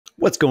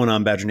What's going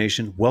on, Badger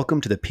Nation?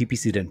 Welcome to the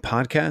PPC Den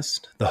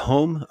podcast, the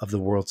home of the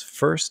world's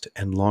first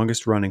and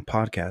longest running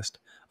podcast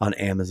on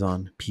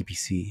Amazon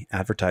PPC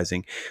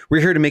advertising.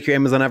 We're here to make your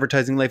Amazon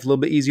advertising life a little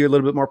bit easier, a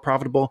little bit more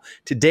profitable.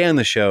 Today on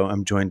the show,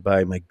 I'm joined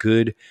by my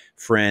good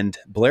friend,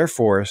 Blair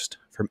Forrest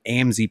from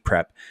AMZ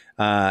Prep.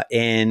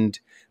 And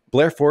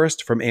Blair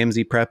Forrest from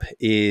AMZ Prep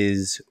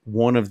is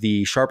one of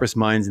the sharpest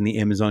minds in the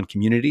Amazon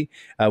community.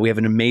 We have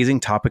an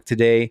amazing topic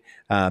today.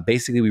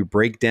 Basically, we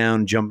break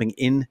down jumping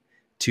in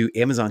to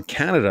Amazon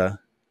Canada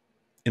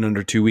in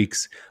under 2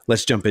 weeks.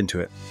 Let's jump into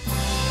it.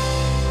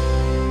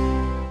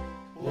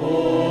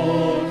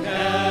 Oh,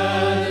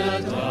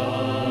 Canada,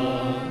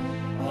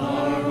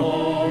 our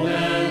home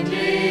and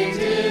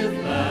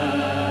native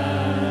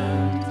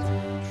land,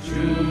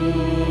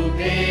 true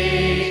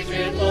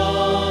patriot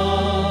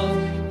love,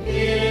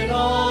 in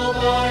all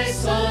thy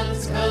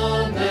sons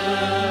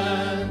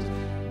command,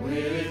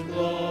 with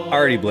glory.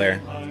 Alrighty, Blair.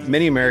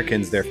 Many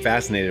Americans, they're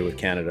fascinated with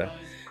Canada.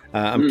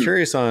 I'm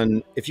curious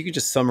on if you could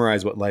just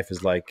summarize what life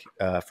is like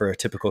for a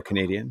typical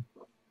Canadian.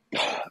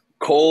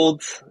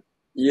 Cold,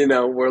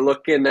 we're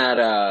looking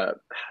at,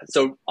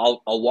 so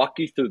I'll walk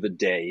you through the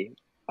day.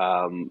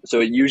 So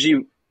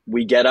usually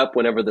we get up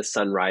whenever the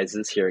sun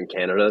rises here in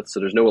Canada. So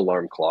there's no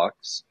alarm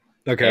clocks.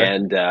 Okay.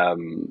 And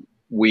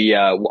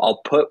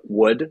I'll put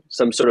wood,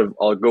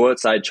 I'll go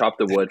outside, chop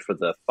the wood for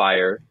the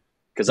fire.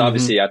 Because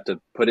obviously you have to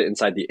put it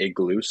inside the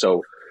igloo.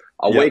 So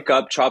I'll wake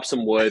up, chop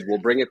some wood.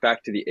 We'll bring it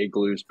back to the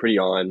igloos pretty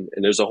on.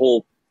 And there's a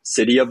whole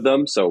city of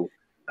them. So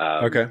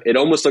it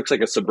almost looks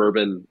like a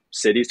suburban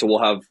city. So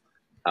we'll have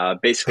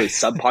basically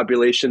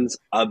subpopulations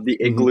of the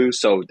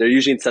igloos. So they're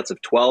usually in sets of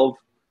 12.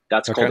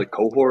 That's called a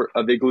cohort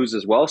of igloos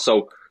as well.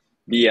 So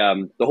the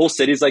whole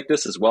city's like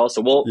this as well.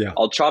 So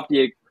I'll chop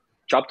the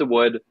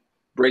wood,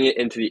 bring it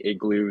into the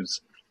igloos.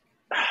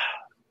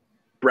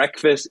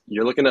 Breakfast,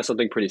 you're looking at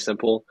something pretty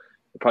simple.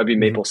 It'll probably be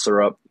maple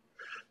syrup.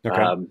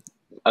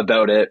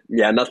 About it.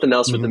 Yeah, nothing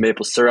else with the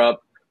maple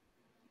syrup.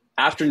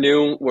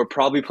 Afternoon, we're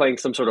probably playing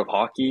some sort of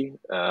hockey.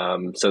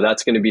 So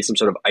that's going to be some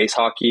sort of ice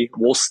hockey.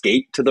 We'll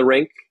skate to the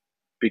rink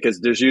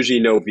because there's usually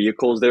no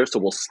vehicles there. So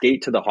we'll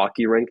skate to the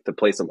hockey rink to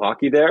play some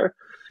hockey there.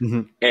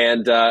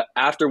 And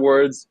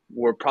afterwards,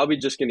 we're probably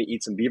just going to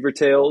eat some beaver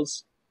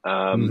tails,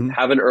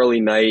 have an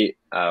early night.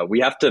 We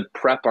have to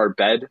prep our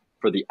bed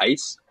for the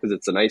ice because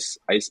it's an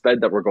ice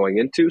bed that we're going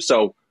into.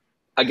 So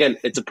again,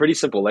 it's a pretty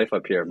simple life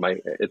up here.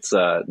 It's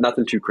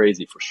nothing too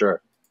crazy for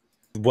sure.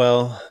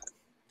 Well,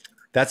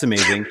 that's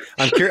amazing.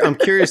 I'm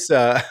curious.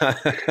 There's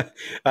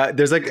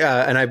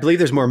and I believe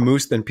there's more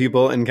moose than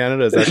people in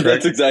Canada. Is that correct?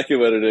 That's exactly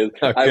what it is.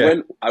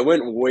 Okay. I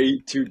went way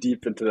too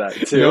deep into that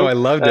too. No, I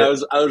loved it.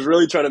 I was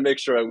really trying to make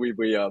sure we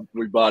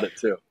bought it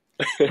too.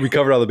 We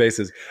covered all the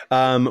bases.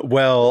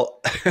 Well,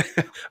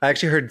 I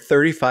actually heard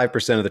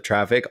 35% of the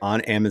traffic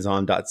on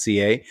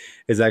Amazon.ca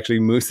is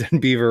actually moose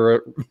and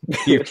beaver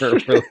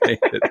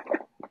related.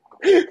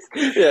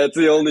 Yeah, it's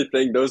the only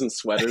thing. Those and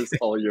sweaters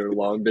all year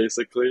long,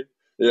 basically.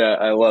 Yeah,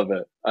 I love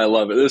it.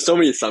 There's so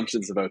many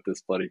assumptions about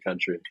this bloody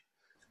country.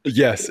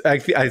 Yes,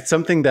 it's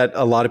something that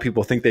a lot of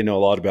people think they know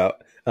a lot about,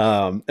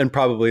 and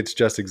probably it's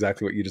just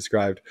exactly what you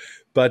described.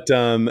 But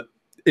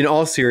in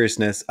all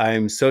seriousness,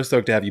 I'm so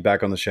stoked to have you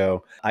back on the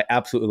show. I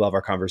absolutely love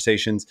our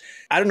conversations.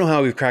 I don't know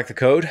how we've cracked the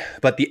code,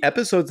 but the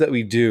episodes that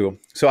we do.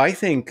 So I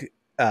think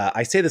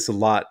I say this a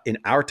lot in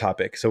our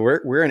topic. So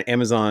we're an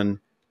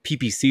Amazon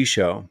PPC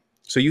show.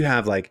 So you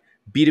have like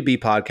B2B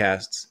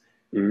podcasts,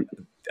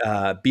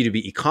 B2B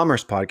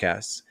e-commerce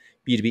podcasts,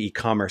 B2B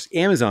e-commerce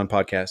Amazon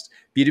podcasts,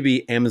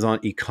 B2B Amazon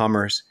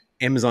e-commerce,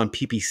 Amazon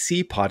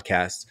PPC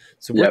podcasts.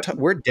 So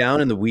we're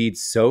down in the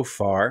weeds so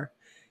far.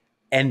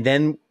 And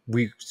then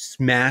we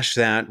smash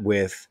that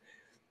with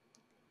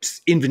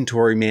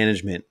inventory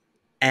management.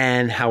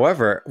 And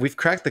however, we've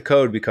cracked the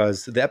code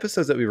because the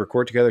episodes that we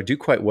record together do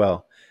quite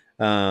well.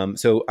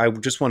 So I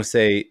just want to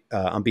say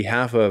on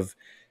behalf of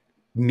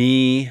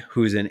me,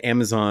 who's an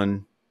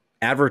Amazon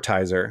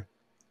advertiser,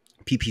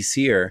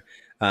 PPCer,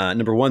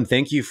 number one,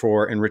 thank you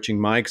for enriching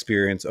my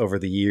experience over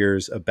the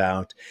years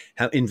about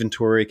how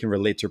inventory can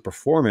relate to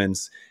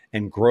performance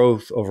and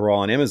growth overall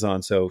on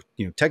Amazon. So,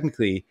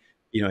 technically,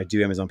 I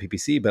do Amazon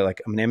PPC, but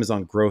I'm an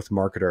Amazon growth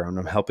marketer and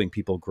I'm helping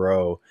people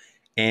grow.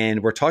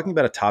 And we're talking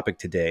about a topic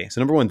today.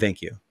 So number one,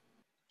 thank you.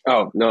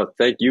 Oh, no,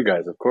 thank you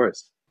guys, of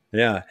course.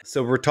 Yeah.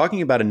 So we're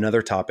talking about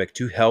another topic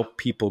to help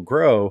people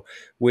grow,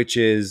 which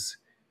is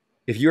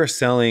if you are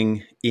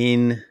selling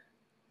in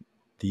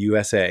the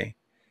USA,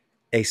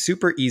 a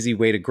super easy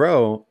way to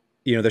grow,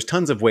 there's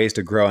tons of ways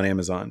to grow on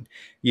Amazon,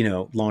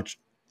 launch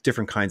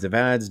different kinds of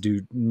ads,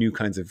 do new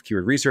kinds of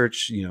keyword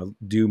research,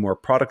 do more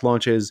product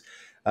launches,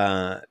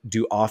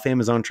 do off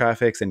Amazon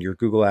traffic, send your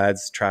Google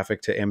ads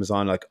traffic to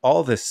Amazon, like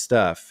all this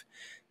stuff,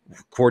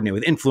 coordinate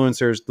with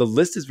influencers. The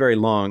list is very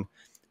long.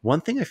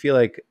 One thing I feel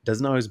like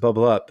doesn't always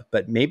bubble up,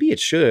 but maybe it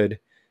should,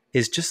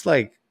 is just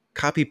like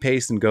copy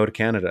paste and go to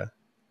Canada.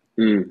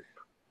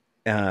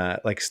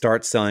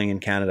 Start selling in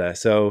Canada.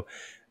 So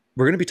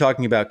we're going to be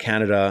talking about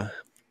Canada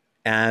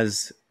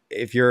as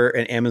if you're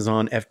an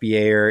Amazon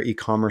FBA or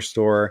e-commerce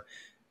store,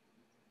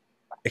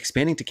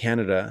 expanding to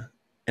Canada.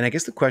 And I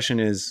guess the question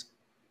is,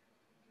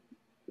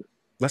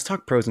 let's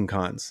talk pros and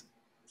cons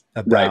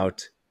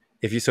about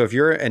if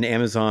you're an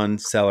Amazon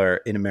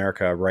seller in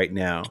America right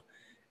now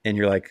and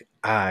you're like,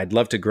 I'd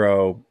love to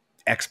grow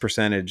X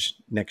percentage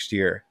next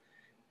year.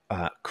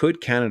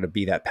 Could Canada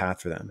be that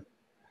path for them?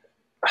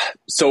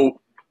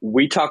 So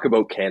we talk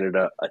about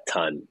Canada a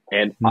ton,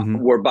 and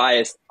we're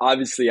biased,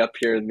 obviously, up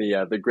here in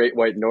the Great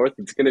White North.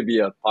 It's going to be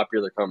a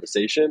popular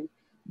conversation,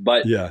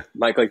 but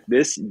Mike, like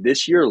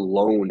this year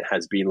alone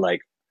has been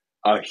like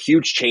a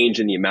huge change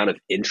in the amount of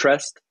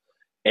interest.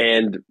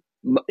 And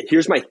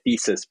here's my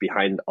thesis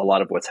behind a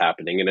lot of what's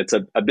happening, and it's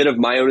a bit of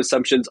my own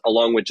assumptions,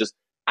 along with just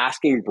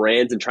asking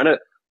brands and trying to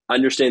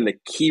understand the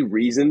key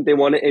reason they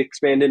want to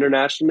expand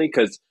internationally.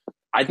 Because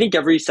I think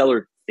every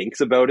seller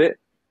thinks about it,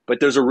 but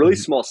there's a really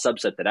small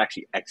subset that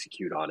actually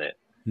execute on it.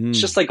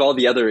 It's just like all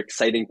the other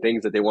exciting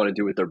things that they want to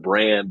do with their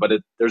brand, but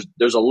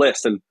there's a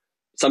list, and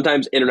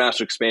sometimes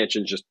international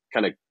expansion just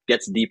kind of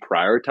gets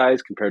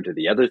deprioritized compared to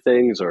the other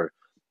things or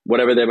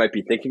whatever they might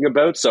be thinking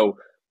about. So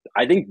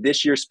I think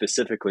this year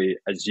specifically,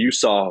 as you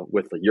saw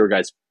with your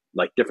guys,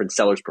 like different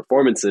sellers'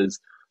 performances,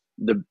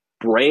 the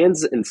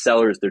brands and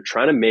sellers, they're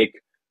trying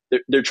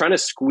to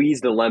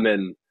squeeze the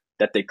lemon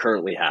that they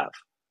currently have.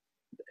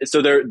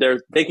 So they're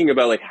thinking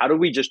about like, how do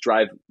we just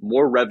drive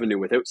more revenue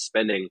without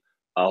spending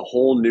a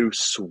whole new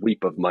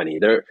sweep of money?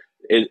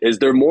 Is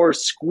there more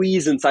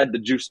squeeze inside the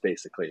juice,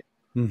 basically?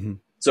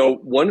 So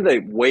one of the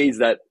ways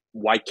that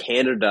why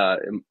Canada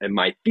and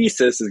my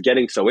thesis is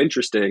getting so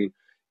interesting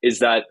is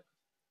that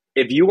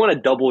if you want to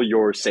double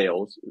your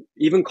sales,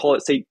 even call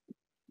it, say,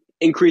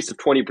 increase of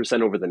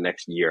 20% over the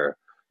next year,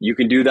 you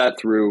can do that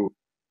through,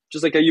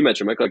 just like you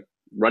mentioned, Mike, like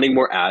running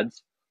more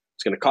ads.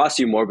 It's going to cost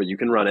you more, but you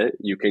can run it.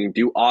 You can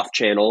do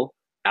off-channel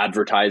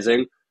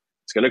advertising.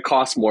 It's going to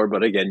cost more,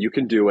 but again, you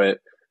can do it.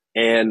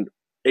 And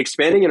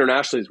expanding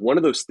internationally is one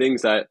of those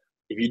things that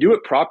if you do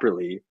it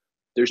properly,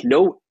 there's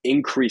no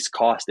increased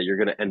cost that you're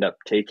going to end up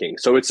taking.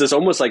 So it's just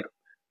almost like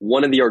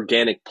one of the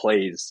organic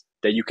plays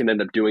that you can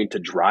end up doing to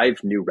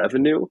drive new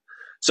revenue.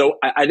 So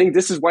I think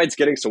this is why it's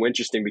getting so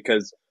interesting,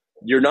 because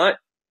you're not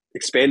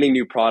expanding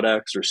new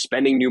products or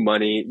spending new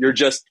money.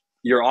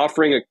 You're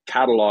offering a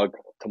catalog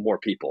to more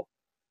people.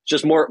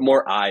 Just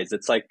more eyes.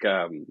 It's like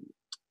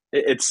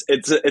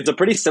it's a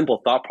pretty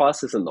simple thought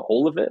process in the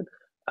whole of it,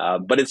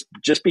 but it's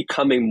just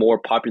becoming more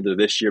popular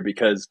this year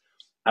because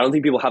I don't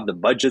think people have the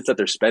budgets that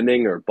they're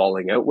spending or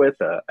balling out with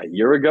a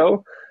year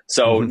ago.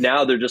 So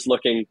now they're just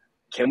looking,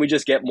 can we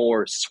just get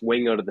more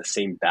swing out of the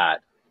same bat?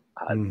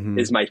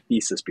 Is my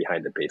thesis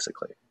behind it,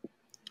 basically.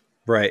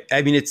 Right.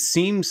 I mean, it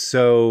seems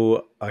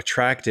so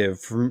attractive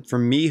for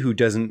me who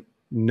doesn't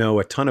know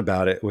a ton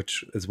about it,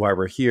 which is why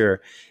we're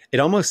here. It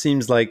almost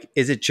seems like,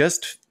 is it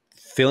just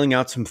filling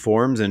out some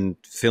forms and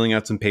filling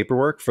out some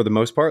paperwork for the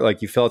most part?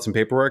 Like you fill out some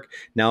paperwork,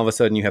 now all of a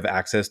sudden you have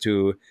access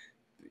to,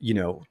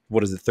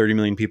 what is it, 30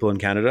 million people in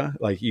Canada?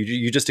 Like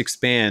you just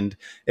expand.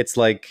 It's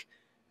like,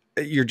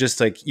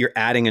 you're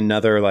adding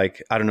another,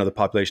 like, I don't know, the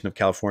population of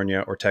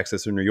California or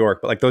Texas or New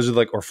York, but like those are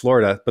like, or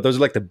Florida, but those are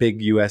like the big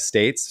US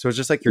states. So it's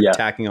just like you're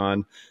tacking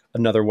on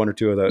another one or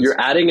two of those. You're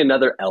adding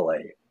another LA.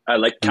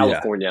 Like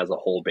California as a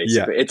whole,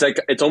 basically.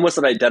 It's almost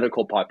an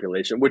identical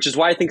population, which is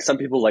why I think some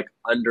people like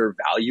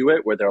undervalue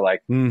it, where they're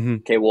like,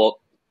 okay, well,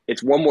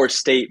 it's one more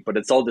state, but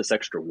it's all this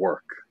extra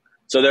work.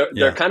 So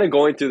they're kind of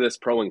going through this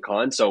pro and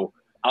con. So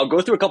I'll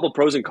go through a couple of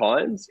pros and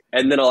cons,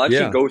 and then I'll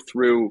actually go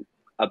through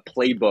a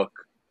playbook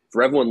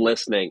for everyone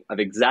listening of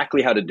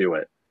exactly how to do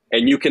it.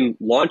 And you can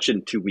launch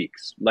in 2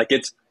 weeks. Like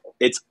it's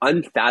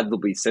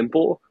unfathomably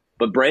simple,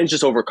 but brands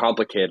just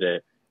overcomplicate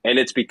it. And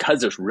it's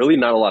because there's really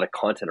not a lot of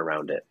content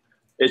around it.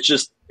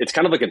 It's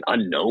kind of like an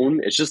unknown.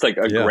 It's just like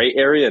a gray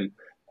area. And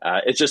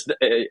it's just,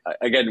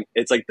 again,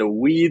 it's like the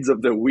weeds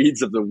of the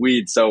weeds of the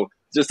weeds. So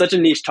it's just such a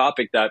niche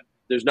topic that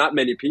there's not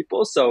many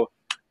people. So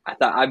I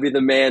thought I'd be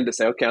the man to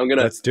say, okay,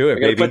 let's do it,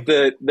 baby. Put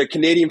the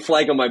Canadian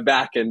flag on my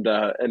back and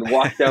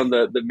walk down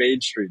the main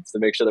streets to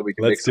make sure that we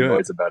can make some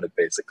noise about it,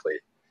 basically.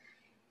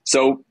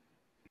 So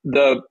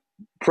the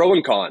pro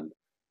and con,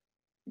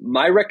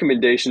 my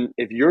recommendation,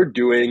 if you're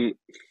doing,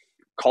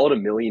 call it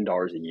 $1 million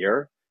a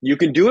year, you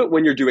can do it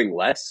when you're doing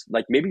less.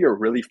 Like maybe you're a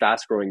really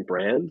fast growing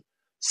brand.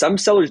 Some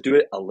sellers do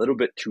it a little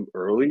bit too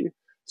early.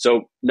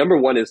 So number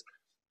one is,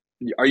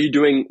 are you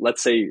doing,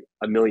 let's say,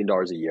 $1 million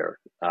a year?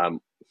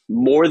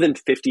 More than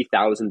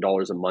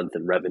 $50,000 a month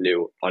in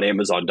revenue on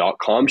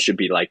Amazon.com should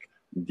be like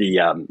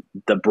the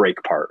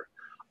break part.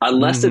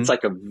 Unless it's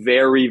like a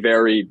very,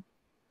 very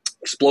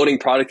exploding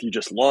product you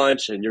just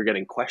launched and you're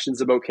getting questions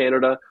about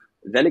Canada,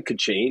 then it could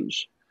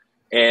change.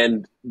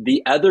 And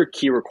the other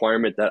key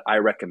requirement that I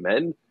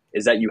recommend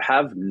is that you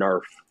have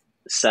NARF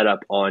set up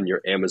on your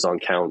Amazon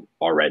account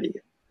already.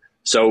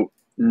 So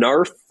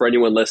NARF, for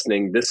anyone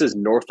listening, this is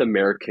North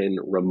American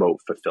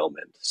Remote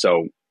Fulfillment.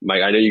 So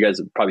Mike, I know you guys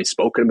have probably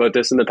spoken about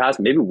this in the past.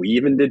 Maybe we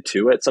even did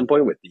too at some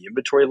point with the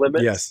inventory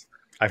limits. Yes.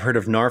 I've heard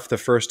of NARF the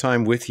first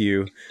time with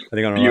you, I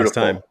think on our last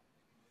time.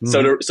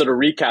 So to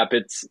recap,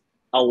 it's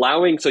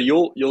allowing, so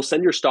you'll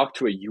send your stock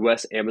to a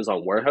US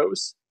Amazon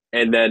warehouse,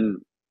 and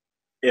then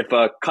if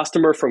a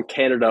customer from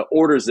Canada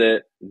orders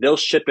it, they'll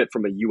ship it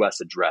from a US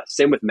address.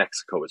 Same with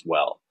Mexico as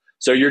well.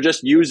 So you're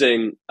just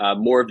using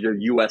more of your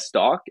US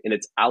stock, and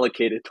it's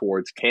allocated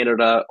towards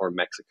Canada or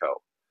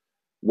Mexico.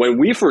 When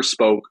we first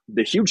spoke,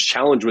 the huge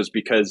challenge was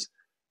because,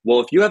 well,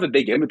 if you have a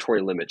big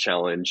inventory limit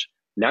challenge,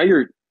 now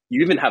you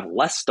even have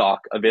less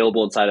stock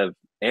available inside of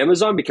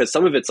Amazon because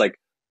some of it's like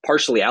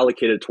partially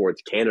allocated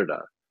towards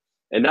Canada.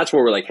 And that's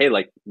where we're like, hey,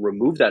 like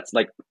remove that,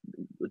 like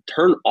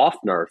turn off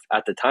NARF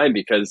at the time,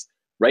 because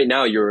right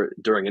now you're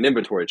during an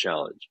inventory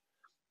challenge.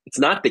 It's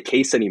not the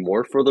case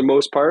anymore for the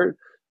most part.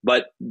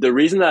 But the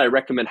reason that I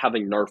recommend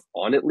having NARF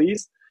on at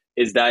least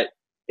is that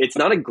it's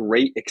not a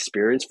great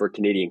experience for a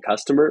Canadian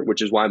customer,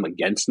 which is why I'm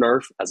against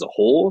NARF as a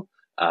whole.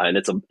 And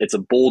it's a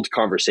bold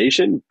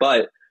conversation.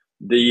 But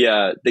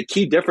the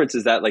key difference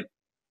is that, like,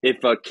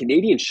 if a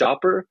Canadian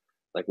shopper,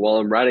 like while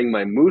I'm riding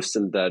my moose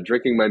and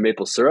drinking my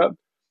maple syrup,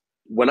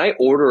 when I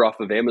order off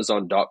of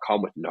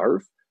Amazon.com with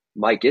NARF,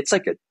 Mike, it's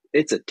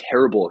a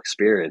terrible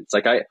experience.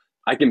 Like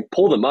I can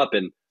pull them up,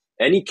 and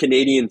any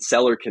Canadian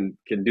seller can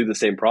do the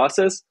same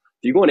process.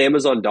 If you go on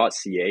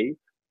Amazon.ca,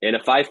 and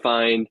if I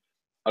find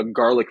a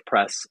garlic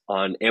press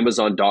on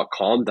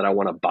Amazon.com that I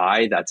want to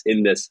buy that's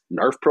in this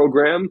NARF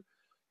program,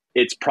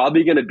 it's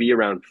probably going to be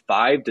around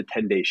 5 to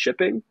 10 day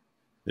shipping.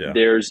 Yeah.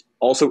 There's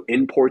also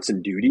imports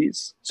and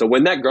duties. So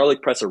when that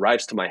garlic press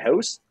arrives to my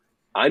house,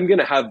 I'm going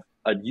to have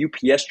a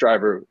UPS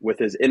driver with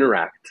his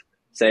Interact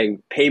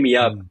saying, pay me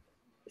up.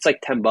 It's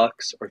like $10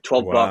 or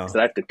 $12 that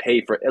I have to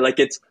pay for it. Like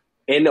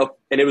and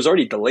it was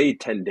already delayed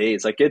 10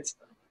 days. Like it's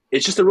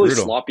just a really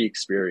brutal, sloppy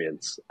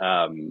experience.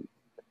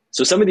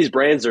 So some of these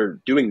brands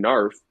are doing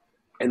NARF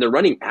and they're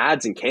running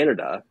ads in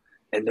Canada,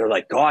 and they're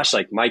like, gosh,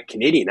 like my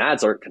Canadian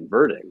ads aren't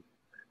converting.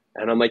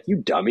 And I'm like, you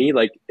dummy.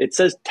 Like it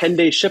says 10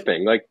 day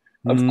shipping. Like,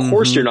 of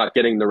course you're not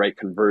getting the right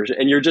conversion,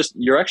 and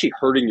you're actually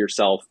hurting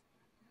yourself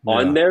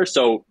on there.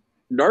 So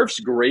NARF's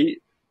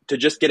great to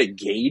just get a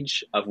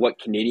gauge of what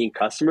Canadian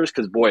customers,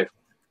 because boy,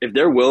 if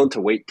they're willing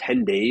to wait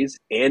 10 days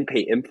and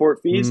pay import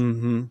fees,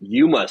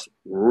 you must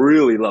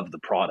really love the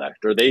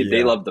product, or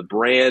they love the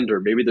brand,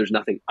 or maybe there's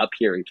nothing up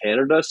here in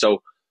Canada.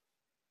 So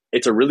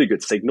it's a really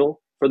good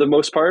signal for the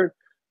most part.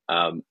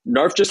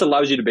 NARF just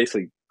allows you to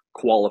basically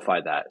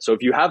qualify that. So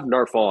if you have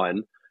NARF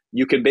on,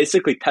 you can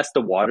basically test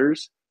the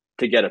waters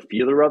to get a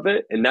feeler of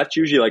it. And that's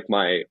usually like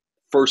my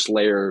first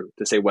layer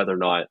to say whether or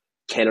not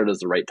Canada's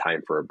the right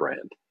time for a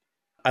brand.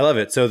 I love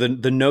it. So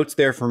the notes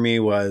there for me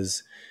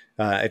was,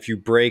 if you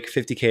break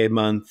 50K a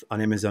month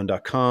on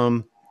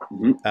Amazon.com,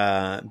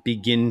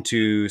 begin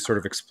to sort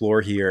of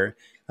explore here.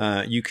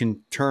 You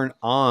can turn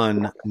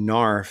on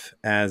NARF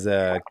as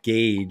a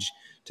gauge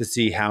to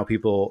see how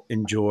people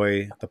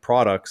enjoy the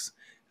products.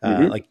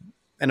 And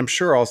I'm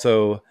sure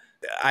also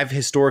I've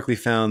historically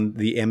found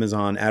the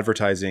Amazon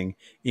advertising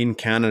in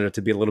Canada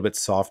to be a little bit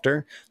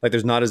softer. Like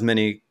there's not as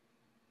many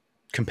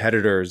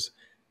competitors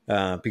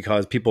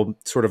because people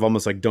sort of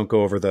almost like don't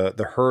go over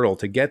the hurdle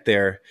to get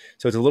there.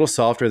 So it's a little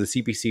softer. The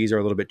CPCs are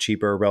a little bit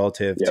cheaper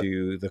relative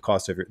to the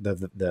cost of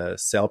the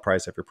sale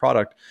price of your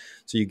product.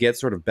 So you get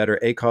sort of better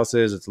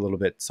ACOSs. It's a little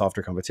bit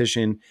softer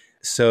competition.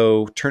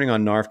 So turning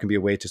on NARF can be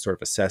a way to sort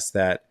of assess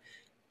that.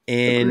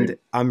 And agreed.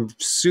 I'm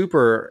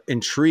super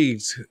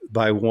intrigued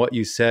by what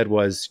you said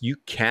was you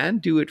can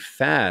do it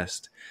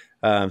fast.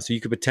 So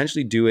you could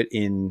potentially do it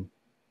in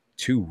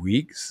 2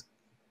 weeks.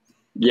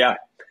 Yeah.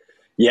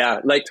 Yeah.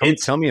 Like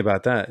tell me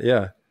about that.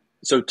 Yeah.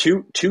 So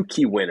two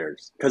key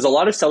winners, because a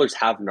lot of sellers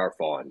have NARF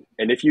on.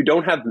 And if you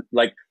don't have,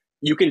 like,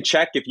 you can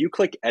check, if you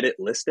click edit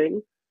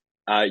listing,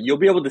 you'll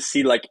be able to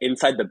see like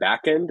inside the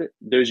back end,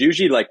 there's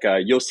usually like,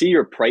 you'll see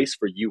your price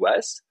for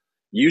US.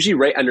 Usually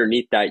right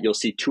underneath that, you'll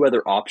see 2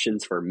 other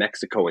options for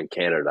Mexico and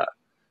Canada.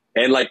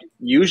 And like,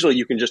 usually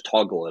you can just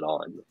toggle it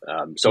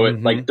on. So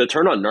it, like the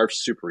turn on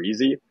NARF's super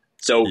easy.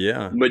 So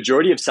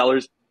majority of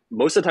sellers,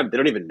 most of the time, they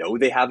don't even know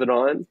they have it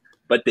on,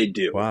 but they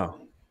do. Wow.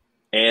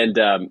 And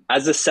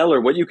as a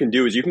seller, what you can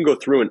do is you can go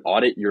through and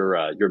audit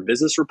your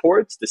business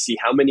reports to see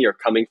how many are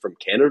coming from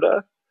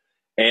Canada.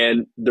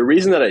 And the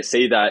reason that I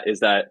say that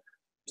is that,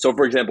 so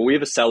for example, we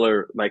have a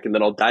seller, Mike, and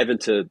then I'll dive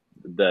into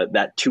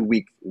that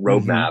 2-week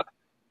roadmap.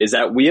 Is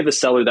that we have a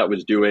seller that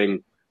was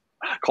doing,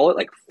 call it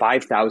like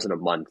 5,000 a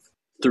month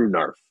through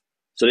NARF.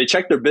 So they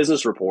checked their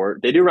business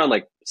report. They do around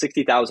like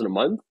 60,000 a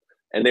month,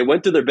 and they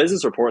went to their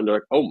business report and they're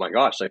like, oh my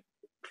gosh, like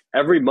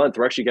every month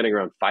we're actually getting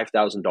around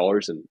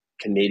 $5,000 in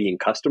Canadian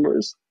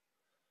customers.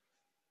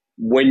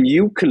 When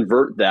you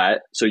convert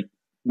that, so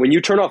when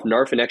you turn off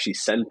NARF and actually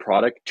send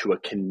product to a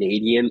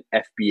Canadian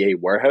FBA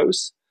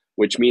warehouse,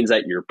 which means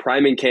that you're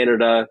prime in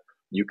Canada,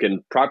 you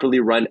can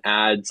properly run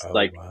ads.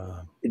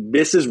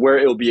 This is where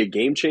it'll be a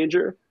game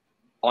changer.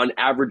 On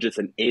average, it's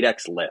an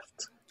 8x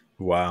lift.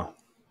 Wow.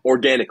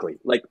 Organically,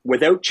 like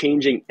without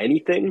changing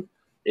anything.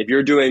 If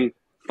you're doing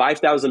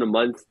 5,000 a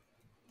month,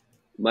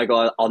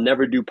 Michael, I'll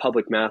never do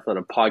public math on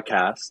a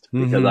podcast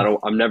because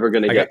I'm never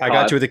going to get I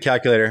got you with a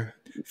calculator.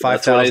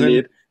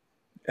 5,000.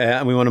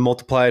 And we want to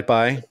multiply it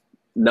by?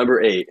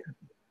 Number 8.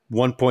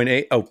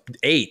 1.8. Oh,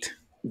 8.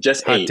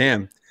 Just 8.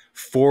 Damn.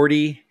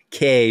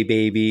 40K,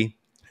 baby.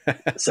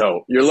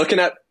 So you're looking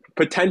at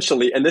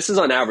potentially, and this is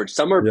on average,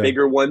 some are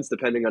bigger ones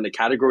depending on the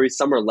category,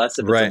 some are less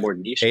if it's a more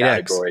niche 8X.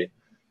 category.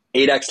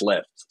 8X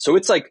lift. So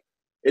it's like,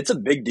 it's a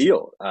big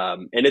deal.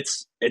 And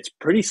it's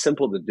pretty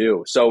simple to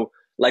do. So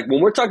like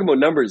when we're talking about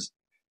numbers,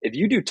 if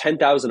you do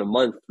 10,000 a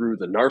month through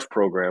the NARF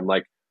program,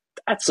 like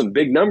that's some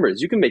big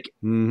numbers. You can make,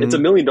 it's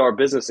 $1 million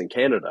business in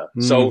Canada.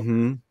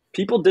 So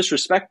people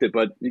disrespect it,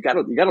 but you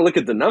gotta look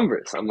at the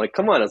numbers. I'm like,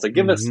 come on. I was like,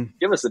 give us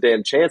a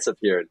damn chance up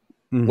here.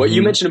 What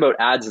you mentioned about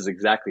ads is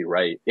exactly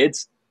right.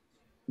 It's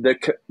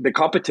the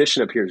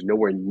competition up here is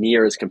nowhere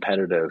near as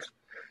competitive.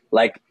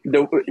 Like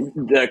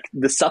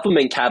the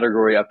supplement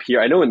category up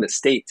here, I know in the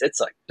States, it's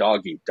like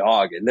dog eat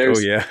dog. And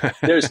there's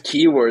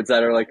keywords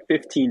that are like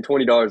 $15,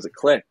 $20 a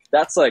click.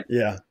 That's like,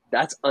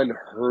 that's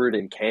unheard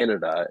in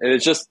Canada. And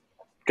it's just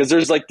because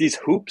there's like these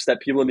hoops that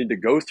people need to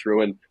go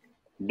through, and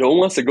no one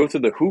wants to go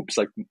through the hoops.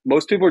 Like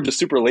most people are just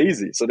super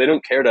lazy. So they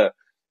don't care to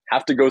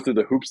have to go through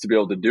the hoops to be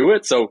able to do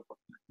it. So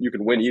you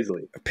can win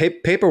easily.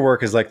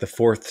 Paperwork is like the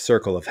fourth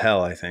circle of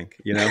hell, I think.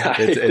 You know,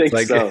 it's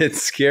like so.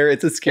 It's scary.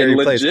 It's a scary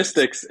place.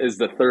 Logistics is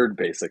the third,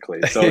 basically.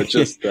 So it's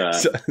just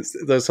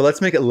so let's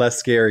make it less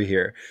scary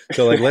here.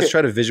 So like let's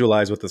try to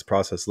visualize what this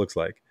process looks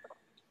like.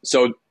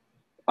 So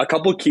a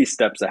couple key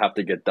steps that have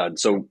to get done.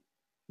 So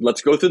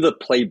let's go through the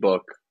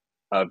playbook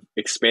of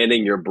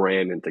expanding your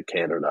brand into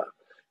Canada.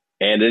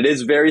 And it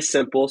is very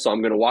simple. So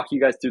I'm going to walk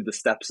you guys through the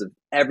steps of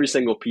every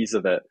single piece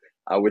of it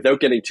without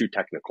getting too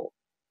technical.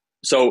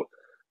 So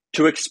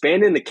to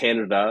expand into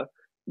Canada,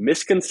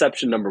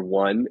 misconception number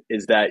one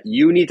is that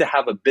you need to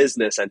have a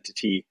business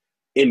entity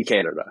in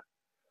Canada.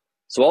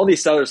 So all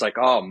these sellers are like,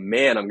 oh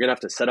man, I'm going to have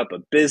to set up a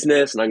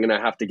business and I'm going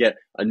to have to get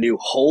a new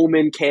home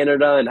in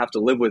Canada and have to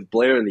live with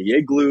Blair in the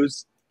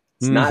igloos.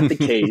 It's not the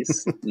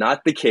case.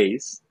 Not the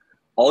case.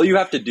 All you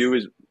have to do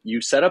is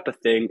you set up a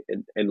thing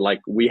and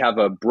like we have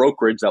a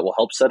brokerage that will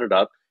help set it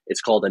up.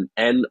 It's called an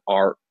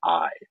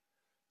NRI.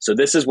 So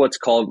this is what's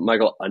called,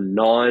 Michael, a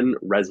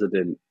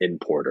non-resident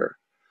importer.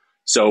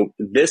 So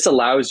this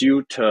allows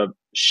you to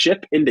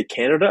ship into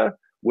Canada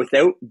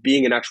without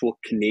being an actual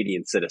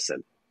Canadian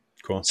citizen.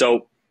 Cool.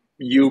 So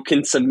you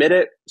can submit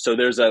it. So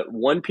there's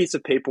one piece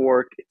of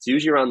paperwork. It's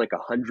usually around like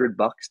 $100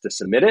 to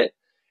submit it.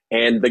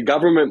 And the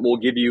government will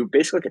give you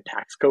basically like a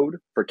tax code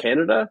for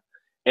Canada.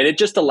 And it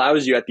just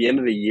allows you at the end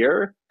of the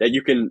year that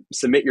you can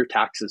submit your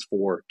taxes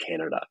for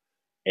Canada.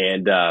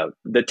 And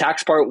the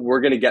tax part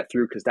we're going to get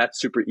through because that's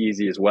super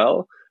easy as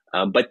well.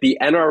 But the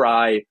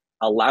NRI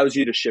allows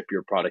you to ship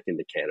your product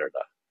into Canada.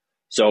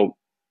 So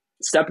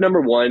step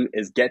number one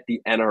is get the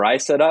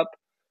NRI set up.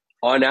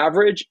 On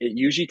average, it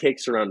usually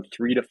takes around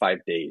 3 to 5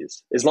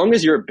 days. As long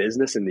as you're a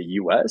business in the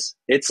US,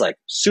 it's like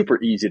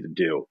super easy to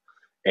do.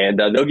 And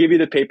they'll give you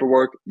the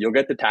paperwork. You'll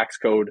get the tax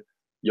code.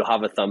 You'll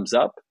have a thumbs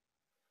up.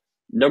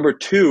 Number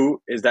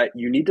two is that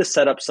you need to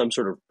set up some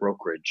sort of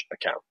brokerage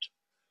account.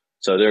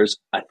 So there's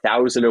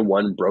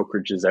 1,001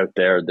 brokerages out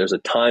there. There's a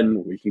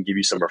ton. We can give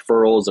you some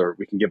referrals or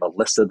we can give a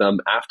list of them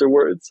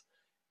afterwards.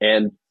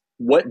 And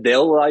what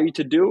they'll allow you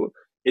to do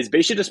is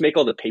basically just make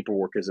all the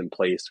paperwork is in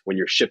place when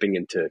you're shipping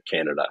into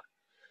Canada.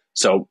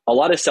 So a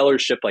lot of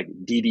sellers ship like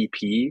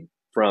DDP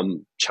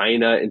from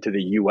China into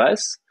the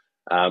US,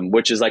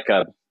 which is like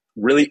a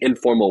really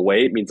informal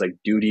way. It means like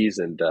duties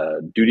and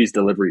duties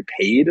delivery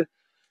paid.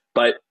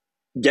 But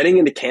getting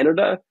into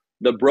Canada,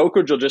 the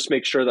brokerage will just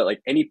make sure that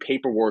like any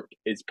paperwork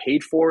is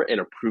paid for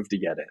and approved to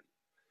get in.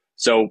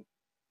 So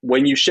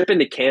when you ship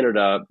into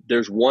Canada,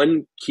 there's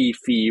one key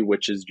fee,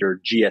 which is your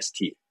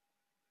GST,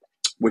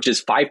 which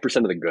is 5%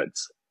 of the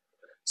goods.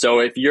 So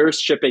if you're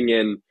shipping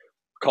in,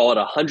 call it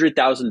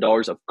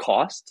 $100,000 of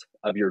cost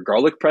of your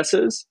garlic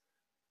presses,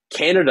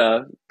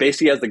 Canada,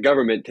 basically as the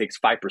government, takes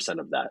 5%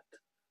 of that.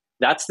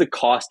 That's the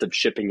cost of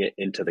shipping it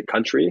into the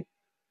country.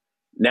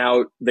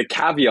 Now, the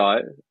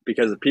caveat,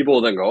 because people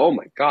will then go, oh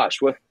my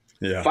gosh, what?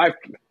 Yeah.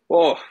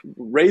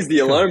 Raise the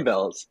alarm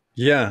bells.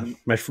 Yeah,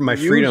 my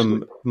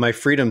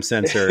freedom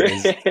sensor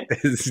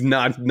is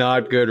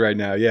not good right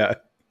now. Yeah.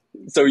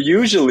 So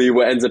usually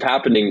what ends up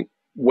happening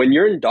when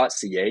you're in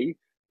 .ca,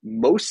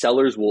 most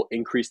sellers will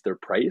increase their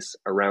price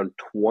around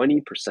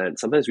 20%.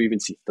 Sometimes we even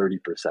see 30%.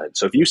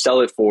 So if you sell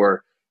it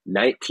for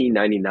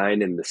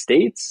 $19.99 in the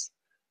States,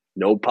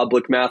 no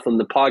public math on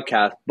the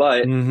podcast,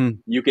 but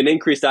you can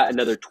increase that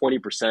another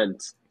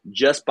 20%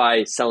 just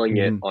by selling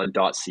it on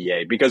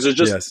 .ca because there's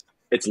just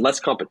it's less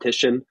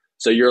competition.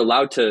 So you're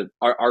allowed to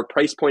our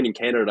price point in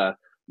Canada,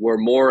 we're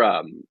more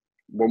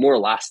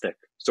elastic.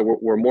 So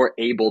we're more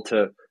able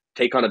to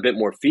take on a bit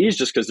more fees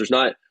just because there's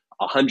not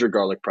 100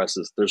 garlic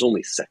presses. There's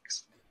only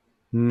 6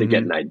 to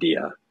get an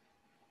idea.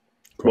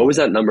 Cool. What was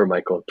that number,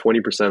 Michael?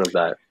 20% of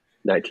that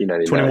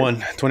 $19.99.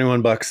 $21,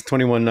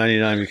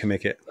 $21.99. We can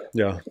make it.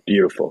 Yeah.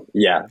 Beautiful.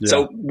 Yeah.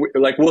 So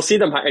we'll see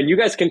them, and you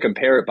guys can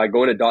compare it by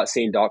going to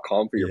 .ca and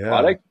 .com for your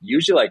product.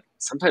 Usually like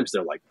sometimes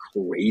they're like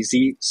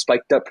crazy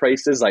spiked up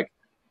prices. Like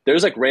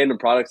there's like random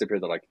products up here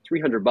that are like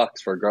 $300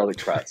 for a garlic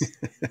press.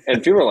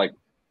 And people are like,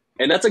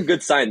 and that's a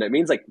good sign. That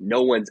means like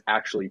no one's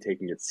actually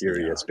taking it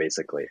serious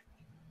basically.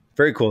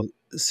 Very cool.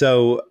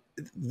 So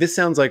this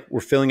sounds like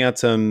we're filling out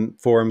some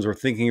forms. We're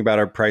thinking about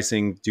our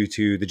pricing due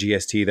to the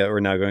GST that we're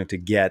now going to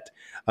get.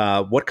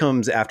 What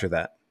comes after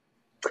that?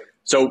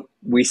 So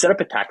we set up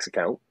a tax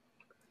account.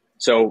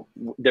 So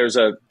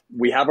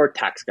we have our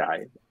tax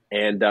guy,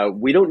 and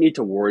we don't need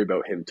to worry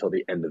about him till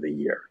the end of the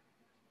year.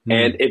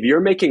 And if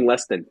you're making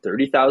less than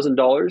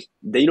 $30,000,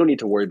 then you don't need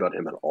to worry about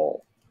him at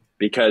all.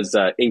 Because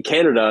in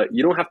Canada,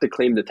 you don't have to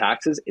claim the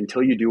taxes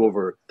until you do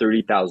over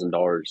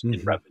 $30,000 in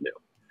revenue.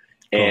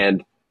 Cool.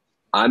 And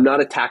I'm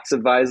not a tax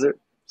advisor,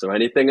 so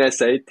anything I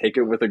say, take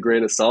it with a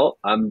grain of salt.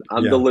 I'm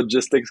the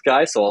logistics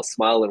guy, so I'll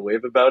smile and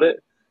wave about it.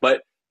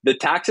 But the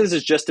taxes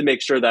is just to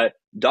make sure that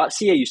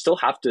 .ca, you still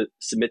have to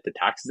submit the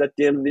taxes at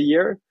the end of the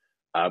year.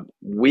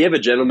 We have a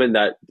gentleman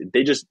that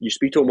you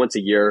speak to him once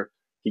a year.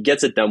 He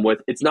gets it done with.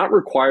 It's not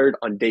required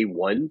on day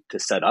one to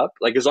set up.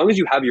 Like, as long as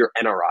you have your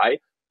NRI,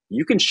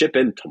 you can ship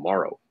in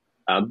tomorrow.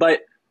 But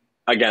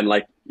again,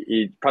 like,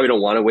 you probably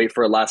don't want to wait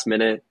for a last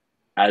minute.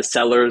 As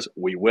sellers,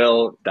 we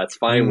will. That's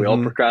fine. We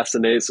all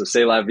procrastinate. So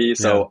c'est la vie.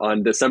 So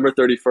on December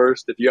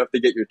 31st, if you have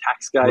to get your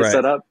tax guy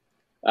set up,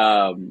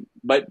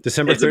 but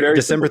December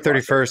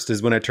 31st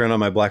is when I turn on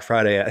my Black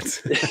Friday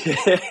ads.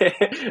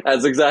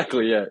 That's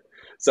exactly it.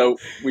 So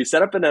we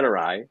set up an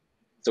NRI.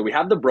 So we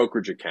have the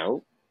brokerage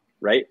account,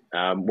 right?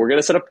 We're going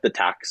to set up the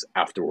tax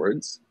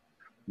afterwards.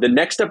 The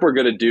next step we're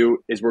going to do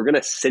is we're going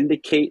to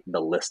syndicate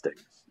the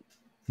listings.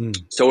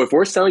 So if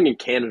we're selling in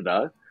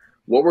Canada,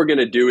 what we're going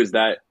to do is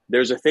that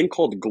there's a thing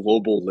called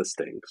global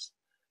listings.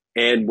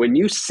 And when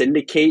you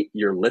syndicate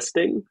your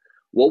listing,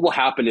 what will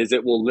happen is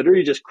it will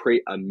literally just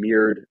create a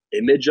mirrored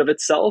image of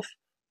itself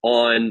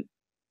on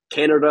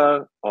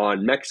Canada,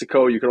 on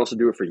Mexico. You can also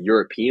do it for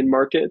European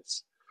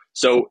markets.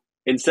 So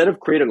instead of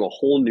creating a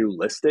whole new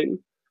listing,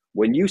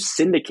 when you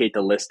syndicate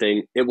the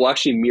listing, it will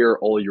actually mirror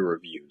all your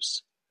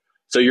reviews.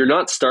 So you're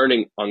not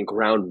starting on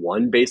ground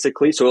one,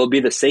 basically. So it'll be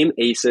the same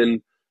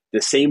ASIN,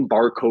 the same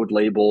barcode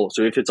label.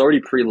 So if it's already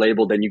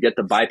pre-labeled, then you get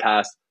to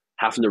bypass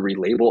having to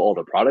relabel all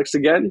the products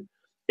again.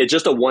 It's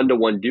just a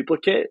one-to-one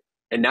duplicate.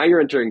 And now you're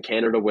entering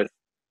Canada with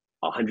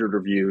 100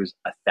 reviews,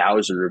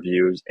 1,000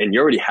 reviews, and you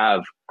already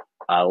have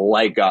a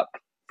leg up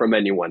from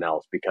anyone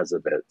else because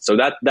of it. So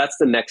that's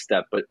the next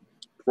step, but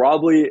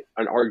probably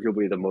and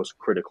arguably the most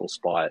critical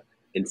spot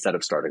instead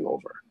of starting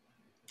over.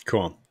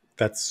 Cool.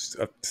 That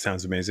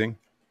sounds amazing.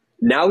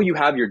 Now you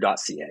have your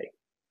 .ca.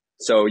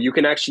 So you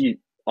can actually,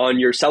 on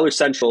your Seller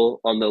Central,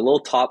 on the little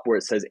top where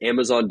it says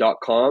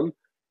Amazon.com,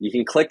 you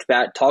can click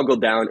that, toggle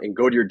down, and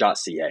go to your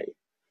 .ca.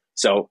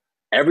 So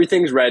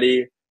everything's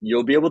ready.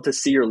 You'll be able to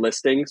see your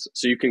listings.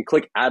 So you can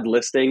click add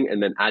listing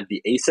and then add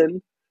the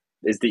ASIN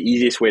is the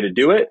easiest way to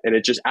do it. And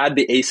it just add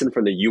the ASIN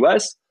from the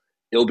US.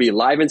 It'll be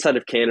live inside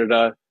of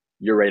Canada.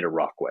 You're ready to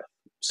rock with.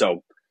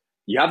 So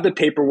you have the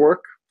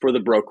paperwork for the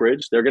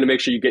brokerage. They're going to make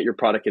sure you get your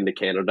product into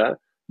Canada.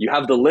 You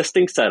have the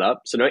listing set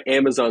up. So now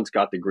Amazon's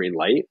got the green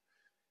light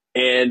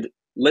and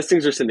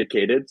listings are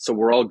syndicated. So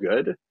we're all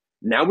good.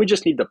 Now we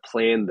just need to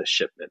plan the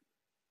shipment.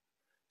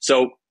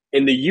 So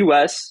in the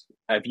US,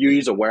 if you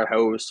use a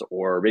warehouse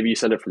or maybe you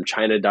send it from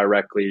China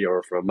directly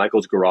or from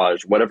Michael's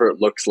garage, whatever it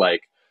looks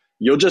like,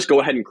 you'll just go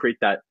ahead and create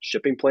that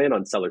shipping plan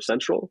on Seller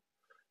Central.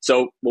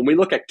 So when we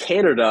look at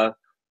Canada,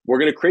 we're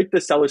going to create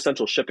the Seller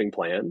Central shipping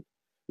plan,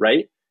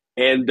 right?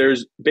 And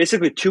there's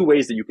basically two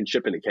ways that you can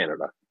ship into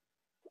Canada.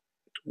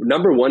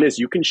 Number one is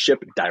you can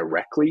ship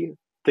directly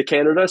to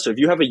Canada. So if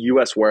you have a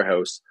US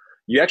warehouse,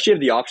 you actually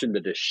have the option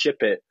to just ship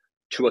it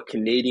to a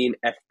Canadian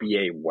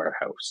FBA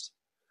warehouse.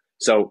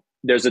 So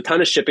there's a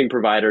ton of shipping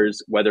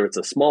providers, whether it's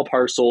a small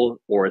parcel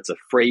or it's a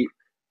freight.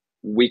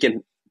 We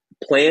can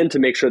plan to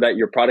make sure that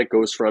your product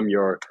goes from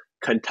your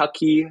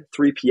Kentucky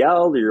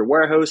 3PL to your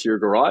warehouse, your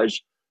garage,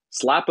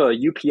 slap a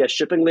UPS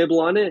shipping label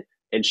on it,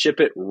 and ship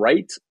it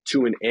right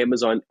to an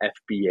Amazon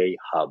FBA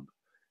hub.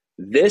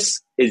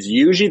 This is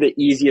usually the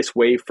easiest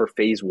way for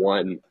phase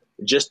one,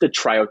 just to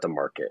try out the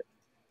market.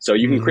 So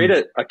you can create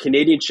a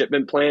Canadian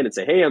shipment plan and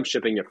say, hey, I'm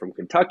shipping it from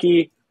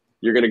Kentucky.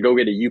 You're going to go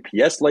get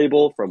a UPS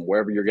label from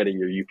wherever you're getting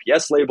your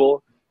UPS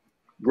label,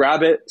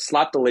 grab it,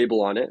 slap the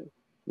label on it.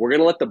 We're going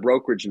to let the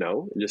brokerage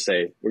know and just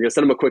say, we're going to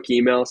send them a quick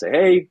email, say,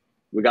 hey,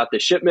 we got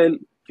this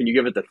shipment. Can you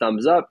give it the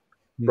thumbs up?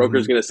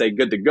 Broker's going to say,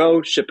 good to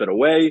go, ship it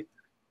away.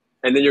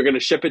 And then you're going to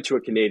ship it to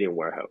a Canadian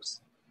warehouse.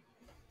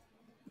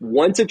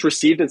 Once it's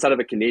received inside of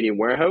a Canadian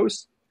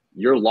warehouse,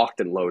 you're locked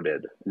and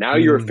loaded. Now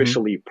you're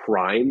officially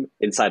prime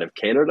inside of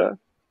Canada.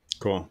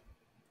 Cool.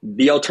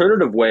 The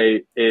alternative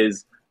way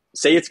is,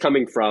 say it's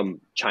coming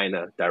from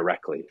China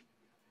directly.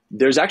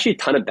 There's actually a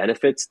ton of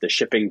benefits to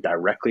shipping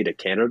directly to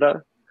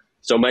Canada.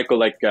 So Michael,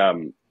 like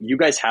you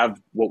guys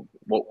have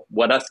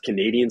what us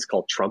Canadians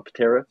call Trump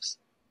tariffs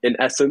in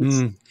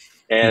essence.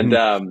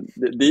 And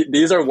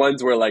these are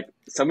ones where like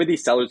some of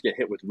these sellers get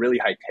hit with really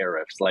high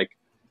tariffs, like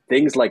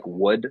things like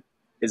wood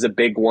is a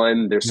big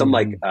one. There's some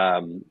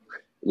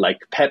like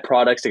pet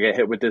products that get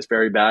hit with this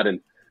very bad.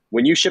 And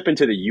when you ship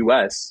into the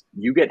US,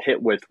 you get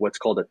hit with what's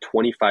called a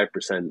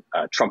 25%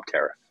 Trump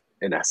tariff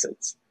in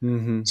essence.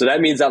 So that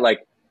means that like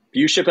if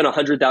you ship in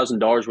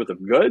 $100,000 worth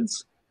of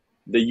goods,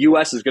 the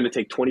US is going to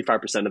take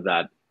 25% of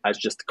that as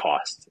just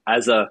cost,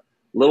 as a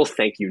little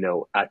thank you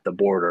note at the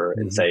border,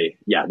 and say,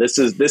 yeah, this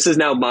is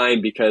now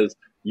mine because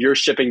you're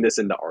shipping this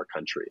into our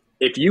country.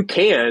 If you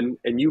can,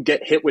 and you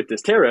get hit with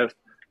this tariff,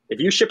 if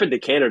you ship it to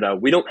Canada,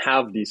 we don't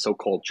have these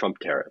so-called Trump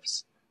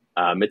tariffs.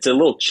 It's a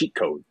little cheat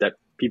code that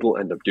people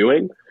end up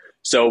doing.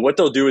 So what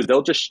they'll do is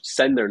they'll just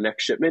send their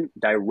next shipment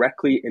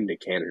directly into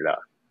Canada.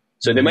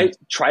 So they might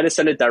try to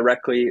send it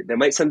directly. They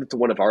might send it to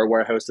one of our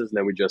warehouses, and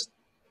then we just,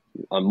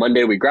 on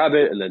Monday we grab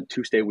it, and then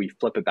Tuesday we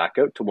flip it back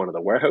out to one of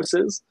the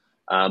warehouses.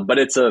 But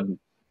it's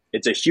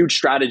a huge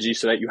strategy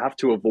so that you have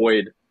to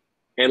avoid,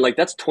 and like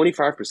that's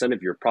 25%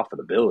 of your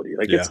profitability.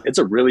 Like it's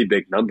a really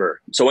big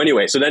number. So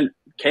anyway, so then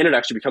Canada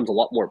actually becomes a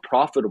lot more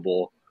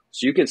profitable.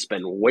 So you can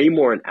spend way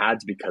more in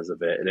ads because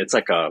of it. And it's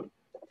like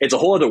it's a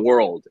whole other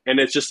world. And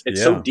it's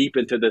so deep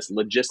into this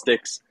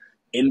logistics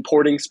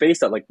importing space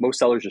that like most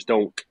sellers just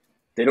don't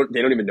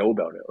even know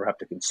about it or have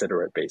to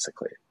consider it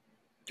basically.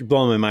 You're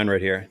blowing my mind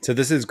right here. So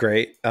this is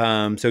great.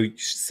 So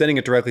sending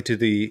it directly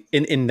to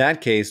in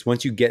that case,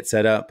 once you get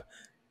set up,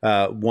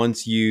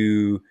 once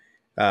you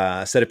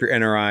set up your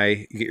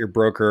NRI, you get your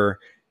broker,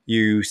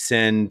 you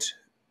send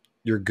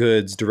your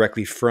goods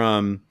directly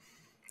from,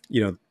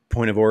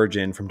 point of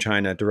origin from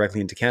China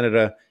directly into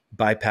Canada,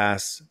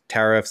 bypass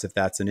tariffs if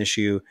that's an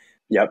issue.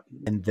 Yep.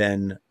 And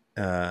then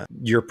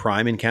you're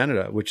prime in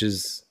Canada, which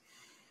is,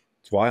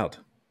 it's wild.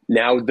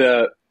 Now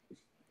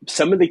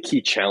some of the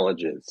key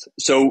challenges.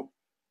 So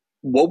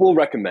what we'll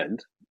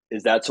recommend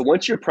is that, so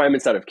once you're prime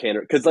inside of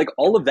Canada, because like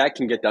all of that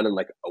can get done in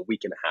like a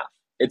week and a half.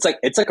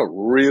 It's like a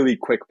really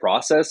quick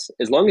process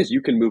as long as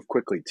you can move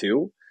quickly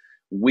too.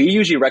 We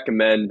usually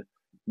recommend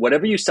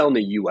whatever you sell in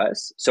the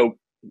US. So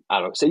I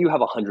don't know, say you have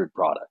 100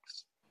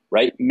 products,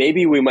 right?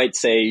 Maybe we might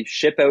say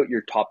ship out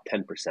your top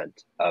 10%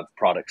 of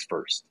products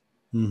first.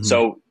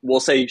 So we'll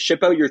say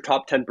ship out your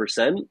top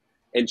 10%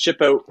 and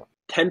ship out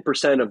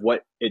 10% of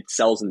what it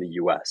sells in the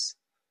US.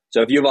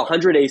 So if you have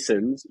 100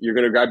 ASINs, you're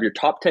going to grab your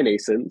top 10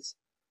 ASINs.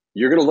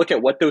 You're going to look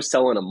at what those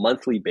sell on a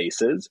monthly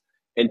basis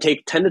and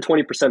take 10 to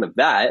 20% of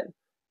that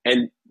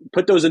and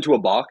put those into a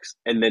box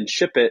and then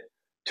ship it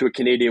to a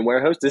Canadian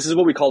warehouse. This is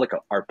what we call like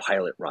our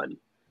pilot run.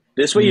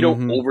 This way you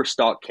don't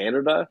overstock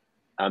Canada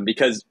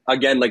because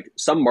again, like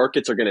some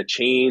markets are going to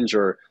change,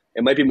 or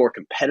it might be more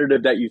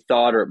competitive than you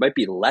thought, or it might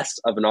be less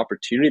of an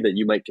opportunity that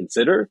you might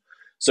consider.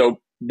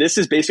 So this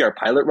is basically our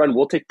pilot run.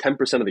 We'll take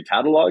 10% of the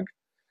catalog.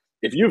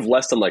 If you have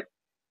less than like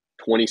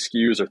 20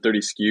 SKUs or 30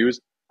 SKUs,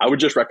 I would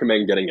just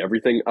recommend getting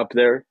everything up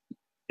there.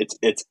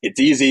 It's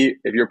easy.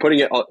 If you're putting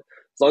it on,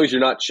 as long as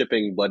you're not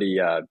shipping bloody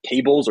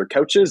tables or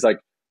couches, like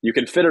you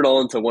can fit it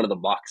all into one of the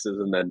boxes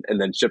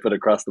and then ship it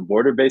across the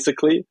border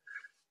basically.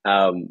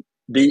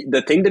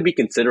 The thing to be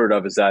considerate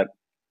of is that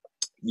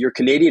your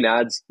Canadian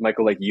ads,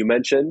 Michael, like you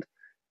mentioned,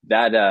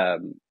 that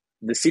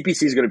the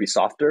CPC is going to be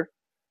softer.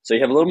 So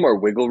you have a little more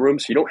wiggle room.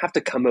 So you don't have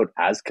to come out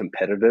as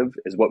competitive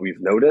is what we've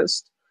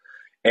noticed.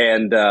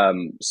 And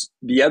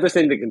the other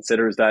thing to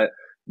consider is that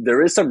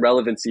there is some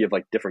relevancy of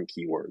like different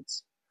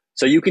keywords.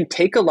 So you can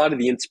take a lot of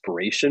the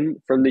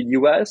inspiration from the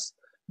US,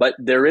 but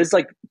there is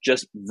like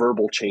just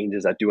verbal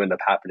changes that do end up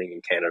happening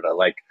in Canada,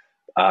 like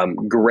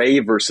gray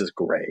versus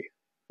gray,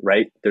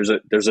 right? There's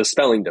a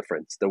spelling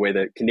difference, the way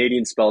that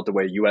Canadians spell it, the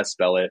way US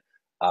spell it,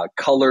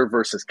 color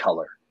versus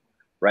color,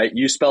 right?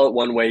 You spell it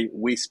one way,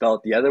 we spell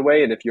it the other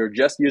way. And if you're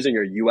just using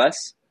your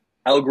US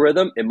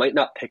algorithm, it might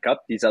not pick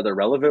up these other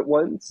relevant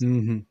ones.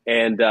 And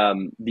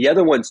the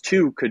other ones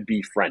too could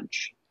be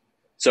French.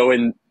 So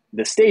in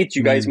the States,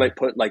 you guys might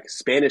put like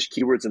Spanish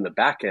keywords in the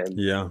back end.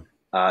 Yeah.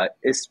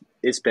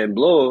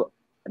 Español,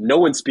 no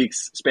one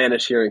speaks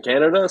Spanish here in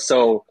Canada,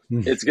 so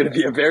it's going to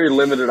be a very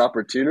limited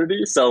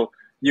opportunity. So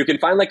you can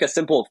find like a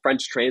simple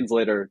French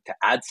translator to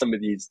add some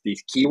of these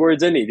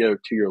keywords in, either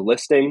to your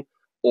listing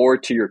or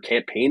to your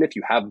campaign if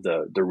you have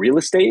the real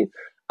estate.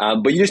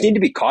 But you just need to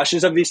be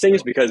cautious of these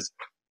things because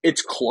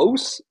it's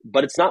close,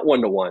 but it's not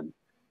one-to-one.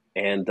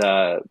 And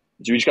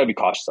you just got to be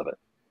cautious of it.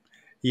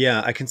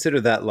 Yeah, I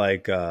consider that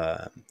like,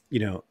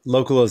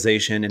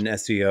 localization in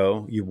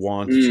SEO. You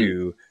want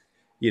to,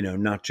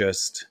 not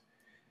just,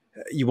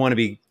 you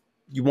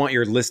want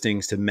your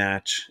listings to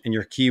match and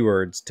your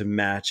keywords to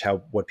match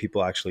what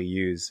people actually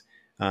use.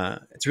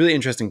 It's a really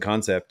interesting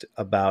concept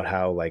about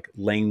how like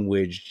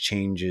language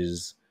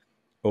changes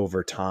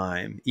over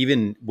time.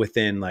 Even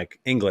within like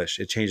English,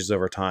 it changes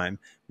over time,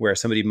 where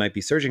somebody might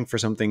be searching for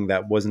something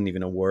that wasn't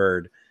even a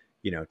word,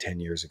 10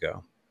 years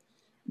ago.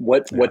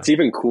 What's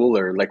even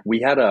cooler, like we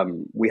had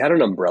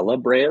an umbrella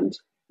brand,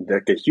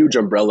 like a huge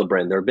umbrella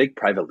brand. They're a big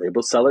private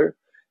label seller,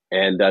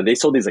 and they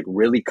sold these like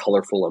really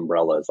colorful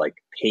umbrellas, like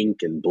pink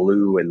and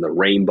blue and the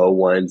rainbow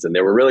ones, and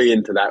they were really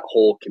into that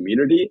whole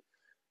community.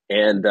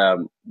 And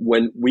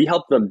when we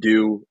helped them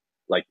do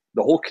like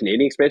the whole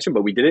Canadian expansion,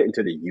 but we did it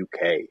into the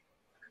UK,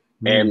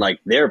 and like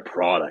their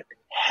product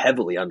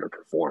heavily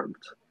underperformed.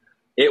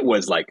 It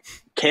was like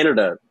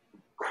Canada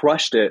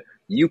crushed it.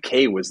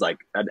 UK was like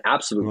an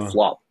absolute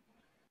flop.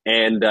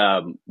 And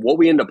what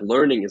we end up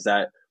learning is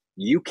that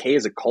UK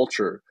as a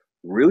culture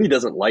really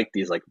doesn't like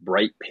these like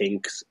bright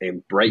pinks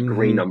and bright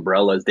green Mm-hmm.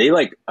 umbrellas. They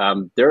like,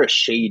 they're a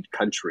shade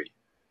country.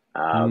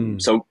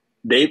 So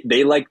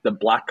they like the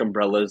black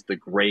umbrellas, the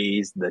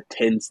grays, the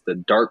tints, the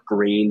dark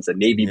greens, the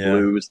navy Yeah.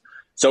 blues.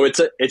 So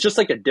it's just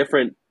like a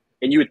different,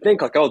 and you would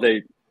think like, oh,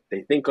 they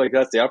think like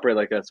us, they operate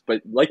like us.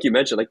 But like you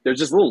mentioned, like there's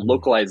this little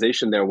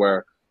localization there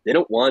where they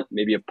don't want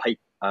maybe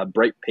a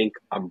bright pink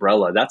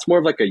umbrella. That's more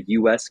of like a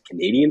US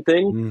Canadian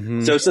thing.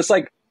 Mm-hmm. So it's just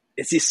like,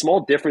 it's these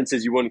small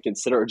differences you wouldn't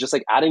consider, or just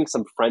like adding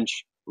some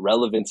French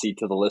relevancy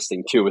to the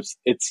listing too.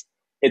 It's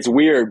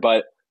weird,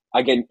 but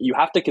again, you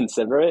have to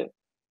consider it.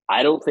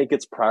 I don't think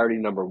it's priority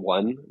number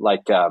one.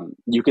 Like,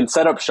 you can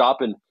set up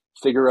shop and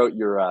figure out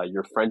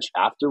your French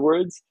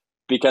afterwards,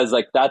 because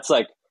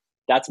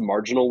that's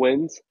marginal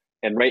wins.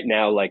 And right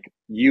now, like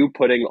you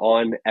putting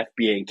on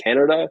FBA in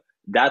Canada,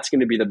 that's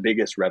going to be the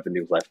biggest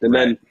revenue lift. And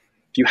then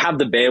if you have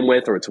the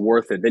bandwidth or it's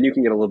worth it, then you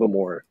can get a little bit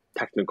more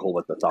technical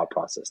with the thought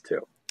process too.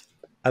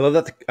 I love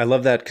that. I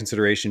love that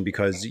consideration,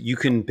 because you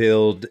can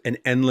build an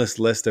endless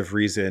list of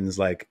reasons,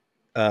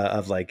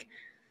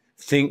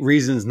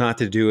 reasons not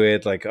to do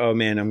it. Like, oh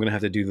man, I'm going to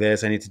have to do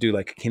this. I need to do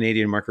like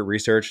Canadian market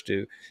research.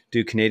 Do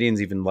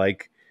Canadians even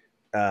like,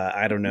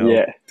 I don't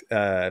know.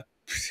 Yeah.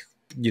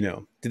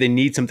 Do they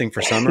need something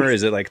for summer?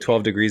 Is it like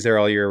 12 degrees there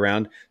all year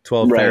round?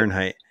 12 Right.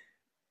 Fahrenheit.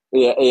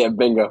 Yeah.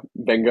 Bingo.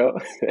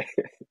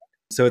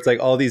 So it's like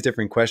all these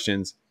different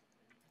questions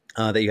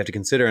that you have to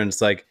consider. And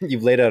it's like,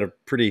 you've laid out a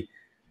pretty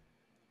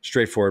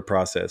straightforward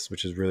process,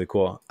 which is really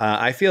cool.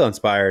 I feel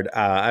inspired.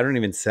 I don't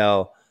even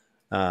sell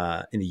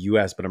in the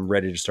US, but I'm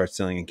ready to start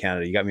selling in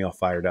Canada. You got me all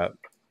fired up.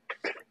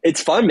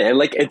 It's fun, man.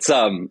 Like it's,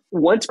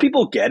 once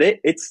people get it,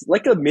 it's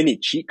like a mini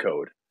cheat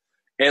code.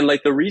 And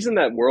like the reason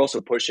that we're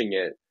also pushing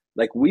it,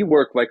 like we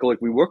work, Michael,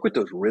 like we work with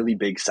those really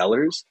big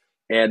sellers,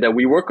 and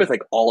we work with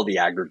like all the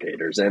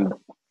aggregators, and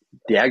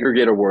the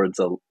aggregator word's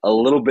a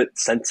little bit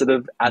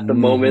sensitive at the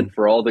moment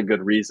for all the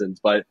good reasons,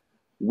 but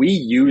we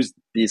use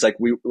these, like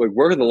we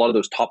work with a lot of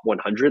those top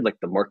 100, like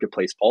the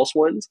marketplace pulse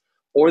ones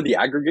or the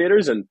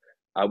aggregators. And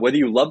whether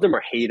you love them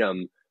or hate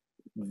them,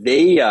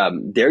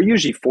 they're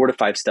usually 4 to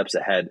 5 steps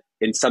ahead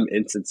in some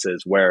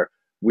instances, where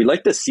we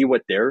like to see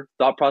what their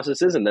thought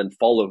process is and then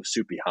follow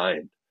suit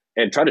behind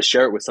and try to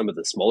share it with some of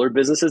the smaller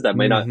businesses that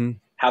might not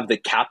have the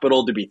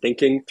capital to be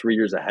thinking 3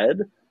 years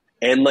ahead.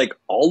 And like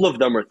all of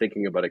them are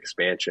thinking about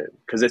expansion,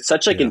 because it's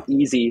such like an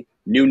easy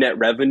new net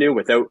revenue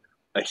without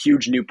a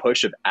huge new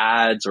push of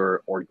ads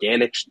or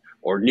organic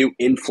or new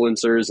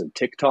influencers and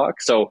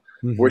TikTok. So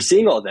we're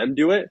seeing all them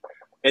do it.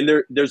 And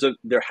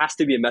there has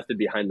to be a method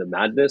behind the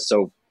madness.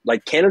 So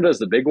like Canada is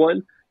the big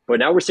one, but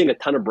now we're seeing a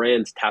ton of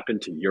brands tap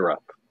into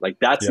Europe. Like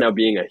that's now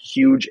being a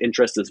huge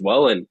interest as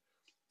well. And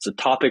it's a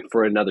topic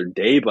for another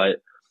day, but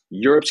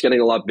Europe's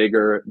getting a lot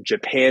bigger.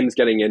 Japan's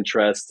getting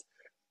interest.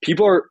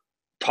 People are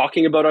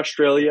talking about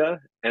Australia,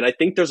 and I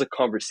think there's a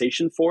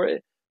conversation for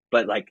it,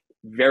 but like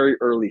very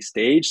early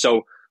stage.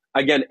 So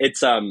again,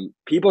 it's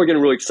people are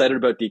getting really excited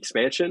about the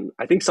expansion.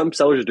 I think some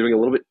sellers are doing a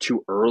little bit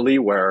too early,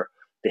 where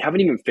they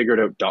haven't even figured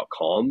out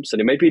 .com, so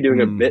they might be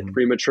doing a bit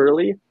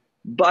prematurely.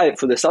 But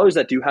for the sellers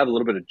that do have a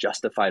little bit of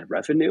justified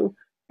revenue,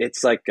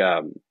 it's like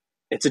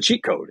it's a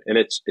cheat code, and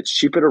it's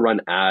cheaper to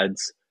run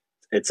ads.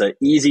 It's an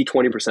easy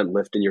 20%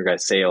 lift in your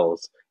guys'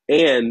 sales,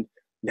 and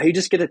now you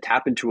just get to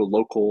tap into a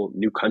local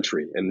new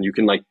country, and you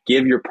can like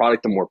give your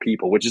product to more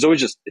people, which is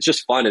always it's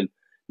just fun. And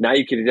now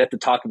you can get to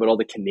talk about all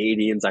the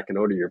Canadians that can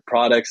order your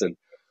products, and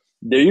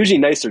they're usually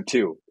nicer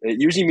too. It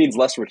usually means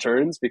less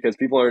returns, because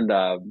people are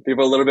a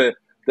little bit,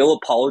 they'll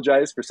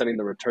apologize for sending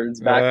the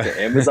returns back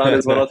to Amazon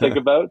is what I'll think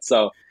about.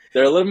 So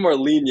they're a little more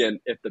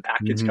lenient if the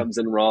package comes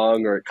in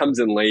wrong or it comes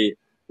in late.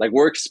 Like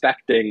we're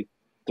expecting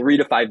 3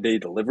 to 5 day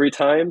delivery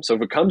time. So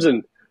if it comes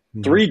in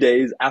 3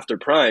 days after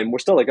Prime, we're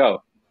still like,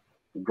 oh,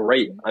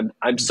 great.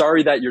 I'm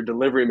sorry that your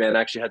delivery man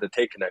actually had to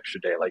take an extra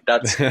day. Like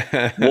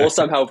we'll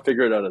somehow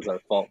figure it out as our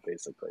fault,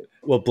 basically.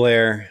 Well,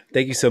 Blair,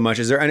 thank you so much.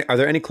 Are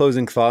there any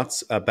closing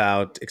thoughts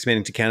about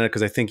expanding to Canada?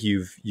 Because I think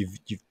you've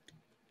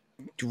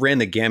ran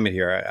the gamut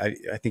here.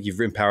 I think you've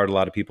empowered a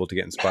lot of people to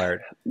get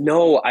inspired.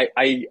 No,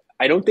 I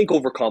don't think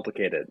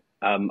overcomplicate it.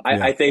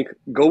 I think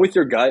go with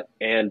your gut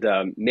and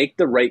make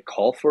the right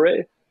call for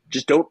it.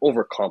 Just don't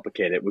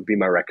overcomplicate it would be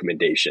my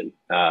recommendation.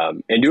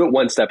 And do it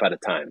one step at a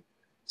time.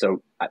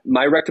 So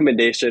my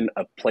recommendation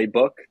of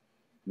Playbook,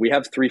 we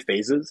have 3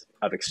 phases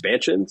of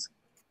expansions.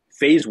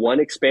 Phase 1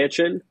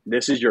 expansion,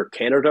 this is your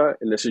Canada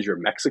and this is your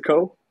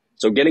Mexico.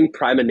 So getting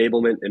Prime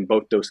enablement in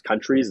both those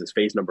countries is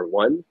phase number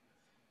 1.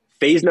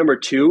 Phase number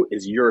 2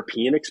 is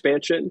European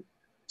expansion.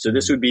 So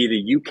this would be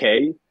the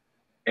UK.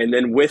 And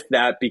then with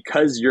that,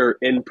 because your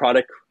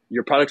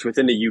product's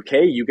within the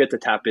UK, you get to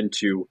tap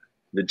into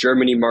the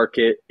Germany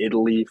market,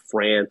 Italy,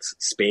 France,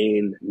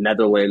 Spain,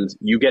 Netherlands.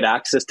 You get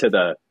access to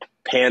the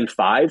PAN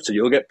 5, so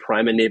you'll get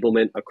Prime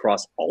enablement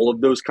across all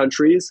of those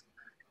countries.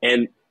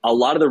 And a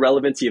lot of the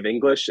relevancy of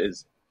English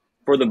is,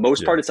 for the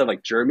most part, instead of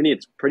like Germany,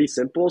 it's pretty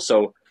simple.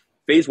 So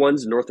phase 1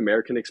 is North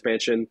American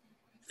expansion.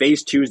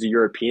 Phase 2 is the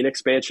European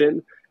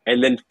expansion.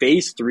 And then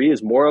phase 3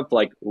 is more of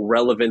like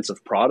relevance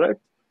of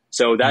product.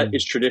 So that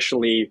is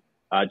traditionally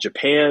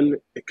Japan.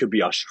 It could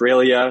be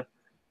Australia.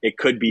 It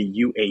could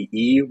be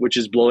UAE, which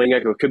is blowing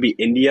up. It could be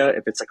India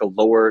if it's like a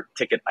lower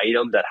ticket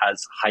item that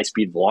has high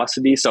speed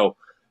velocity. So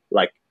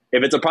like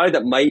if it's a product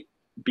that might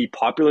be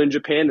popular in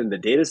Japan and the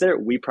data's there,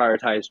 we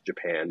prioritize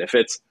Japan. If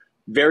it's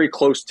very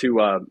close to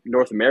a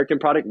North American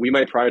product, we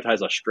might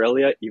prioritize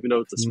Australia, even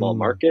though it's a small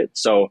market.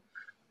 So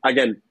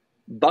again,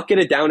 bucket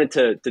it down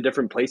into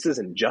different places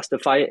and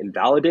justify it and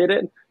validate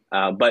it.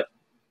 But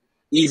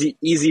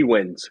easy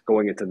wins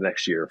going into the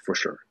next year for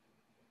sure.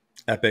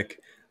 Epic.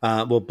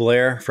 Well,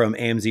 Blair from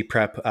AMZ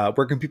Prep,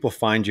 where can people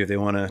find you if they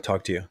want to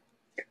talk to you?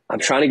 I'm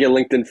trying to get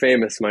LinkedIn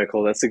famous,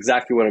 Michael. That's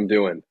exactly what I'm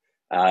doing.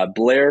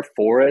 Blair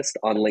Forrest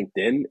on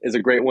LinkedIn is a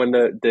great one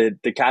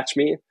to catch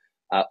me.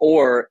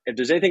 Or if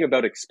there's anything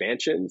about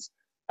expansions,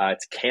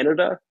 it's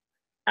Canada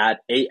at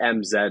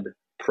AMZ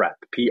Prep,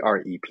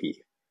 PREP.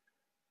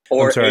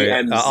 Or I'm sorry,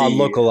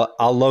 AMZ.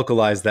 I'll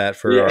localize that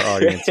for our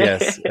audience.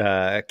 Yes,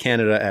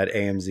 Canada at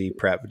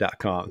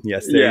amzprep.com.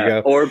 Yes, there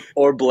you go.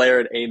 Or Blair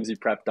at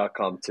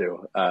amzprep.com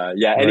too.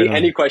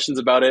 Any questions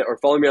about it, or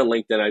follow me on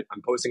LinkedIn.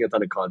 I'm posting a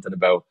ton of content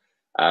about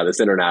this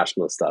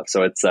international stuff.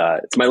 So it's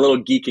my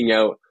little geeking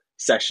out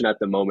session at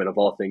the moment of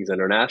all things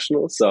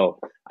international. So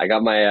I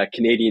got my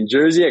Canadian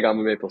jersey, I got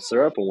my maple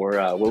syrup, and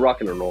we're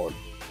rocking and rolling.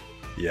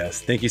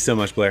 Yes, thank you so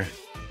much, Blair.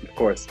 Of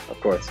course.